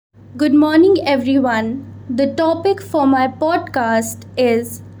Good morning, everyone. The topic for my podcast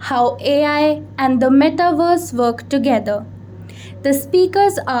is how AI and the metaverse work together. The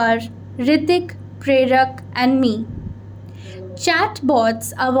speakers are Ritik, Prerak, and me.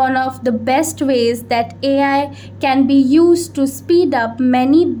 Chatbots are one of the best ways that AI can be used to speed up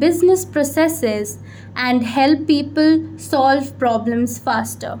many business processes and help people solve problems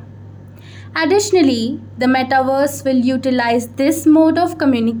faster. Additionally, the metaverse will utilize this mode of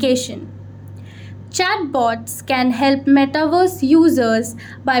communication. Chatbots can help metaverse users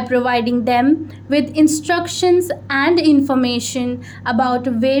by providing them with instructions and information about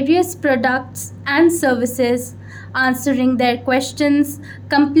various products and services, answering their questions,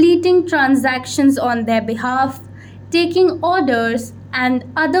 completing transactions on their behalf, taking orders, and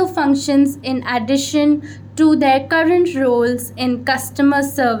other functions in addition to their current roles in customer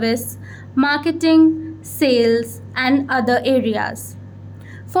service, marketing, sales, and other areas.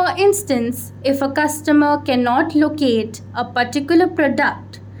 For instance, if a customer cannot locate a particular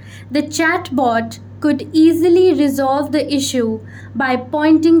product, the chatbot could easily resolve the issue by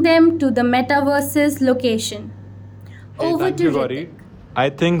pointing them to the metaverse's location. Hey, Over thank to you, Ritik. Gauri. I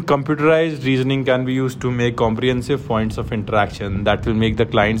think computerized reasoning can be used to make comprehensive points of interaction that will make the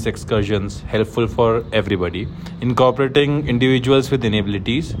client's excursions helpful for everybody, incorporating individuals with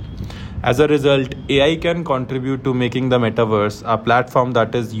inabilities. As a result, AI can contribute to making the metaverse a platform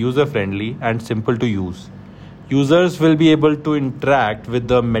that is user friendly and simple to use. Users will be able to interact with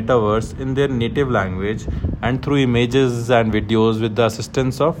the metaverse in their native language and through images and videos with the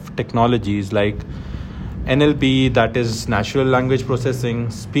assistance of technologies like NLP, that is natural language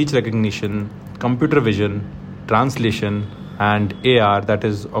processing, speech recognition, computer vision, translation, and AR, that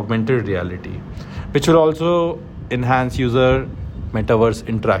is augmented reality, which will also enhance user metaverse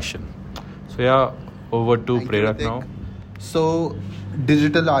interaction. So, yeah, over to Thank you, Prerak Ritik. now. So,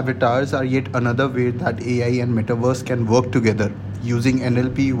 digital avatars are yet another way that AI and metaverse can work together using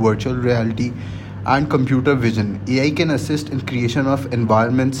NLP, virtual reality, and computer vision. AI can assist in creation of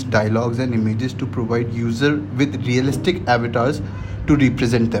environments, dialogues, and images to provide user with realistic avatars to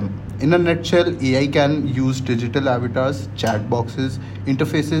represent them. In a nutshell, AI can use digital avatars, chat boxes,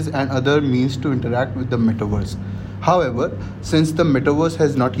 interfaces, and other means to interact with the metaverse. However, since the metaverse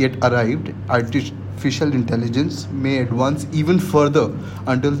has not yet arrived, artificial intelligence may advance even further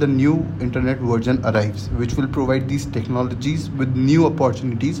until the new internet version arrives, which will provide these technologies with new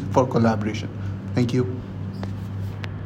opportunities for collaboration. Thank you.